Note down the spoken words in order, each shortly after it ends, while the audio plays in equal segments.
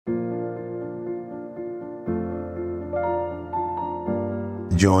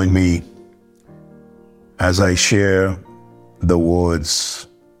Join me as I share the words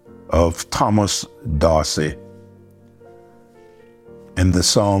of Thomas Darcy in the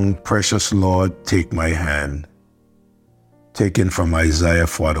song, Precious Lord, Take My Hand, taken from Isaiah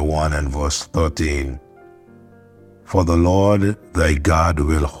 41 and verse 13. For the Lord thy God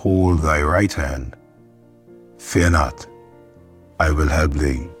will hold thy right hand. Fear not, I will help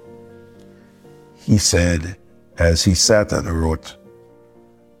thee. He said, as he sat and wrote,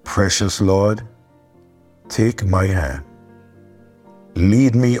 Precious Lord, take my hand.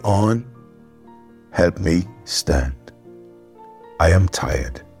 Lead me on, help me stand. I am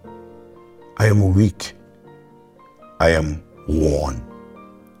tired. I am weak. I am worn.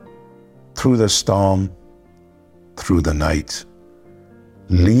 Through the storm, through the night,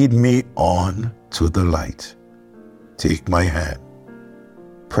 lead me on to the light. Take my hand.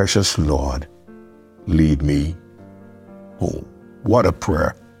 Precious Lord, lead me home. What a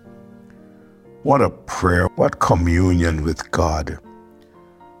prayer. What a prayer. What communion with God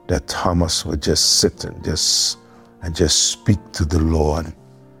that Thomas would just sit and just speak to the Lord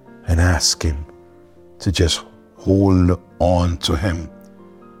and ask him to just hold on to him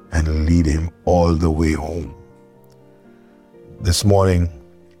and lead him all the way home. This morning,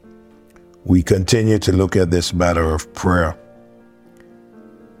 we continue to look at this matter of prayer.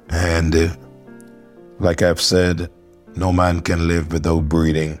 And like I've said, no man can live without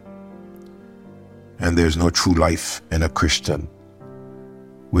breathing. And there's no true life in a Christian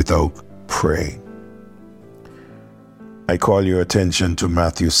without praying. I call your attention to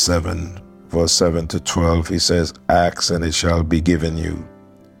Matthew 7, verse 7 to 12. He says, Ask and it shall be given you.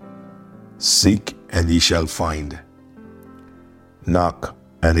 Seek and ye shall find. Knock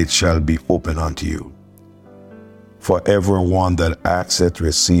and it shall be open unto you. For every one that asketh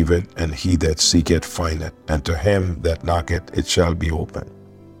receiveth, and he that seeketh findeth, and to him that knocketh it shall be open.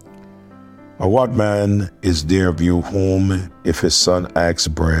 Or what man is there of you whom, if his son asks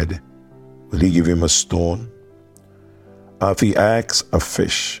bread, will he give him a stone? Or if he asks a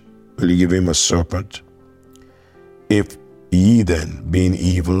fish, will he give him a serpent? If ye then, being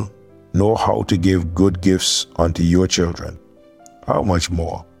evil, know how to give good gifts unto your children, how much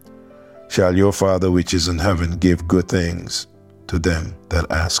more shall your Father which is in heaven give good things to them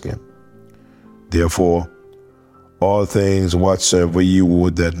that ask him? Therefore, all things whatsoever ye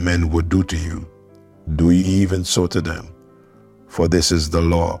would that men would do to you, do ye even so to them. For this is the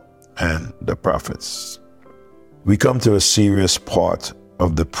law and the prophets. We come to a serious part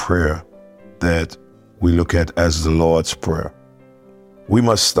of the prayer that we look at as the Lord's Prayer. We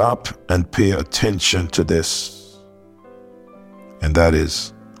must stop and pay attention to this, and that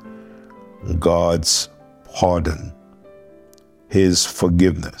is God's pardon, His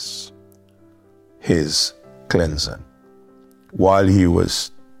forgiveness, His cleansing. While He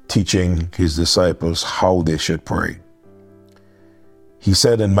was teaching His disciples how they should pray, He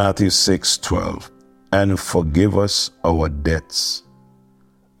said in Matthew 6:12, and forgive us our debts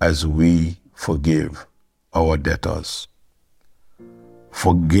as we forgive our debtors.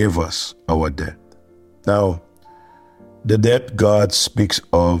 Forgive us our debt. Now, the debt God speaks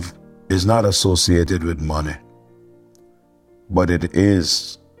of is not associated with money, but it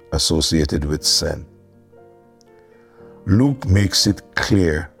is associated with sin. Luke makes it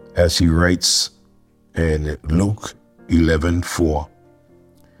clear as he writes in Luke 11:4.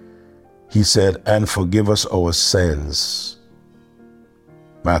 He said, and forgive us our sins.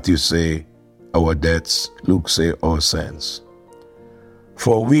 Matthew say our debts, Luke say our sins.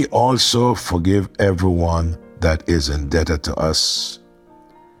 For we also forgive everyone that is indebted to us.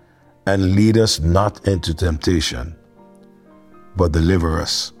 And lead us not into temptation, but deliver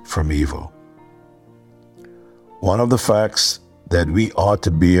us from evil. One of the facts that we ought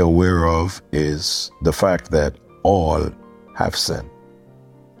to be aware of is the fact that all have sinned.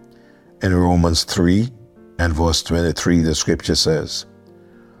 In Romans 3 and verse 23, the scripture says,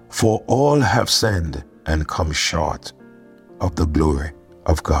 for all have sinned and come short of the glory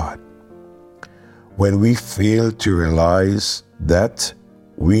of God. When we fail to realize that,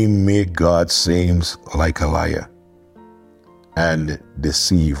 we make God seem like a liar and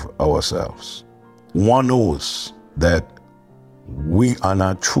deceive ourselves. One knows that we are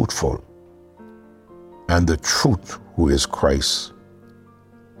not truthful, and the truth, who is Christ,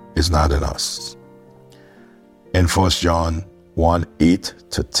 is not in us. In 1 John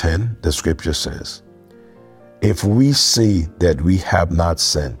 1:8-10, the scripture says, if we say that we have not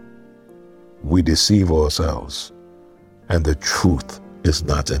sinned, we deceive ourselves, and the truth is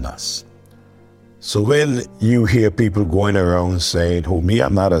not in us. So when you hear people going around saying, oh, me,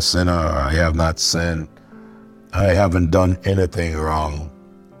 I'm not a sinner, or I have not sinned, I haven't done anything wrong,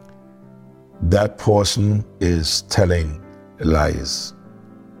 that person is telling lies.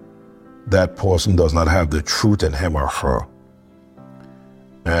 That person does not have the truth in him or her.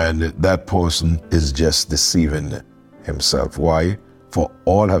 And that person is just deceiving himself. Why? For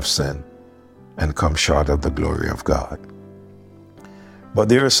all have sinned and come short of the glory of God. But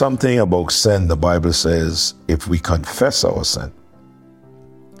there is something about sin. The Bible says if we confess our sin,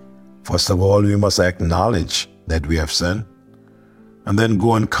 first of all, we must acknowledge that we have sinned and then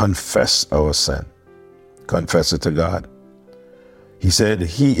go and confess our sin. Confess it to God. He said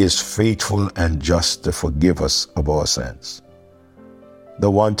he is faithful and just to forgive us of our sins. The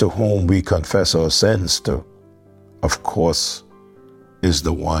one to whom we confess our sins to, of course, is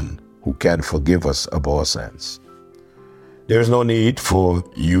the one who can forgive us of our sins. There is no need for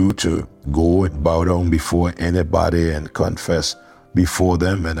you to go and bow down before anybody and confess before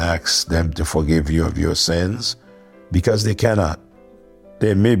them and ask them to forgive you of your sins, because they cannot.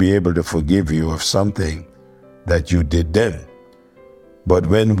 They may be able to forgive you of something that you did then. But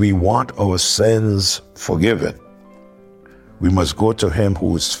when we want our sins forgiven, we must go to him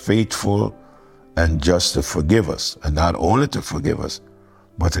who is faithful and just to forgive us, and not only to forgive us,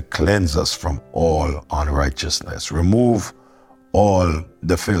 but to cleanse us from all unrighteousness. Remove all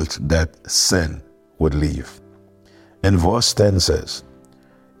the filth that sin would leave. And verse 10 says,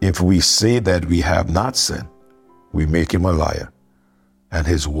 if we say that we have not sinned, we make him a liar, and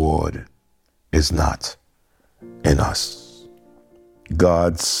his word is not in us.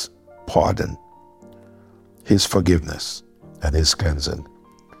 God's pardon, his forgiveness, and his cleansing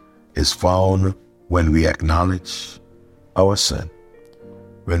is found when we acknowledge our sin,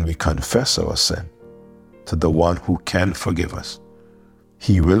 when we confess our sin to the one who can forgive us.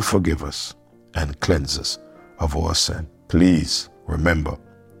 He will forgive us and cleanse us of our sin. Please remember,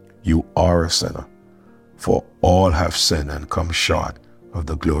 you are a sinner, for all have sinned and come short of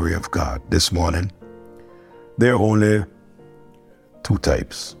the glory of God. This morning, there are only two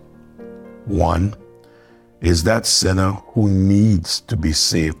types. One is that sinner who needs to be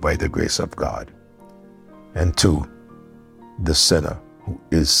saved by the grace of God. And two, the sinner who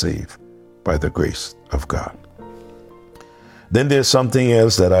is saved by the grace of God. Then there's something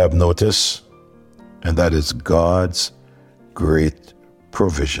else that I have noticed, and that is God's great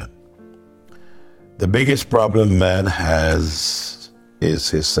provision. The biggest problem man has is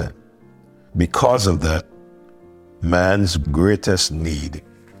his sin. Because of that, man's greatest need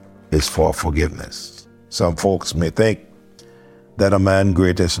is for forgiveness. Some folks may think that a man's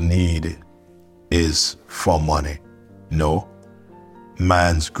greatest need is for money. No,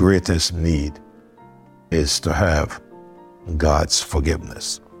 man's greatest need is to have God's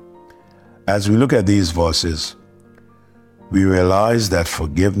forgiveness. As we look at these verses, we realize that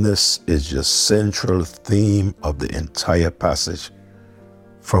forgiveness is the central theme of the entire passage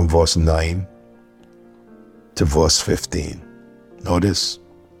from verse 9 to verse 15. Notice,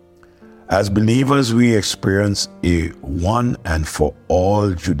 as believers, we experience a one and for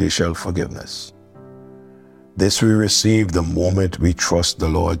all judicial forgiveness. This we receive the moment we trust the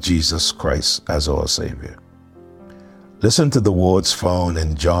Lord Jesus Christ as our Savior. Listen to the words found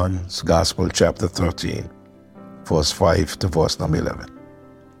in John's Gospel, chapter 13, verse 5 to verse number 11.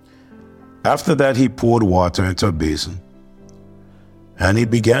 After that, he poured water into a basin, and he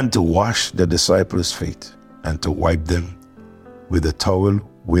began to wash the disciples' feet and to wipe them with the towel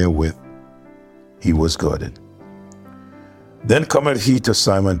wherewith he was girded. Then cometh he to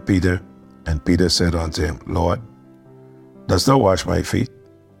Simon Peter, and Peter said unto him, Lord, dost thou wash my feet?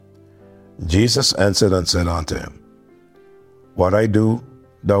 Jesus answered and said unto him, What I do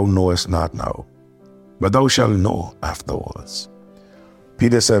thou knowest not now, but thou shalt know afterwards.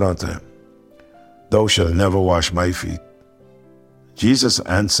 Peter said unto him, Thou shalt never wash my feet. Jesus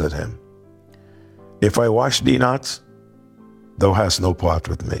answered him, If I wash thee not, thou hast no part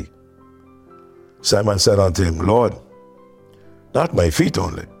with me. Simon said unto him, Lord, not my feet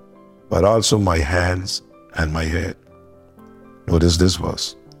only, but also my hands and my head. Notice this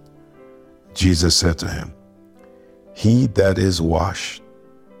verse. Jesus said to him, He that is washed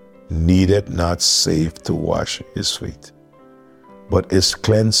needeth not save to wash his feet, but is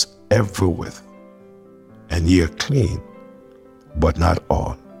cleansed everywhere, and ye are clean, but not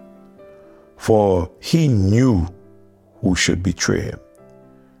all. For he knew who should betray him.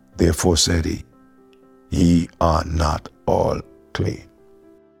 Therefore said he, Ye are not all clean.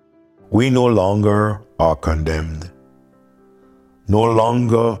 We no longer are condemned, no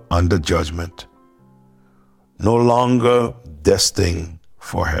longer under judgment, no longer destined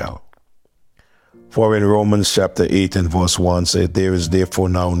for hell. For in Romans chapter 8 and verse 1 said, There is therefore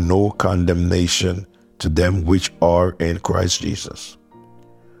now no condemnation to them which are in Christ Jesus,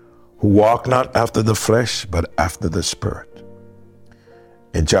 who walk not after the flesh, but after the Spirit.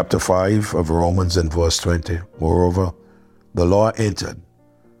 In chapter 5 of Romans and verse 20, moreover, the law entered,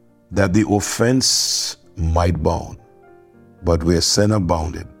 that the offense might abound. But where sin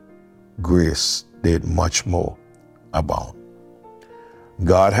abounded, grace did much more abound.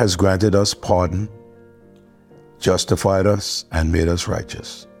 God has granted us pardon, justified us, and made us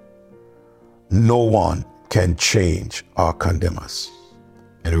righteous. No one can change or condemn us.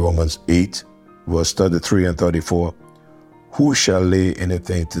 In Romans 8, verse 33 and 34, who shall lay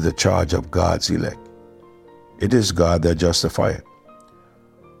anything to the charge of God's elect? It is God that justifieth.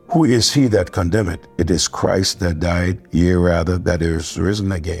 Who is he that condemneth? It is Christ that died, yea rather, that is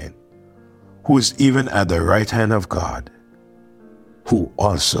risen again, who is even at the right hand of God, who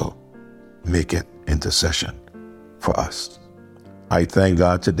also maketh intercession for us. I thank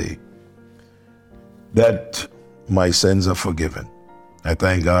God today that my sins are forgiven. I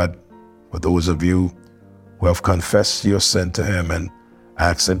thank God for those of you who have confessed your sin to him and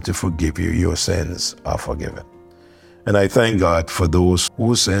asked him to forgive you. Your sins are forgiven. And I thank God for those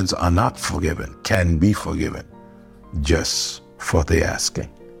whose sins are not forgiven, can be forgiven, just for the asking.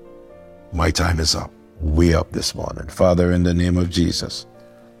 My time is up. Way up this morning. Father, in the name of Jesus,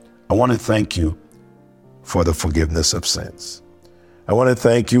 I want to thank you for the forgiveness of sins. I want to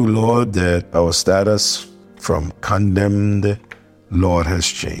thank you, Lord, that our status from condemned, Lord, has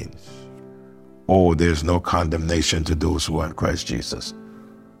changed. Oh, there's no condemnation to those who are in Christ Jesus.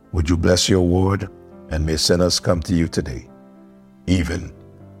 Would you bless your word, and may sinners come to you today, even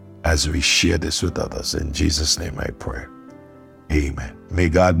as we share this with others. In Jesus' name I pray. Amen. May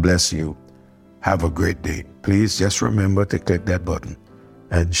God bless you. Have a great day. Please just remember to click that button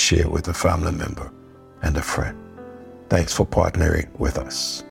and share with a family member and a friend. Thanks for partnering with us.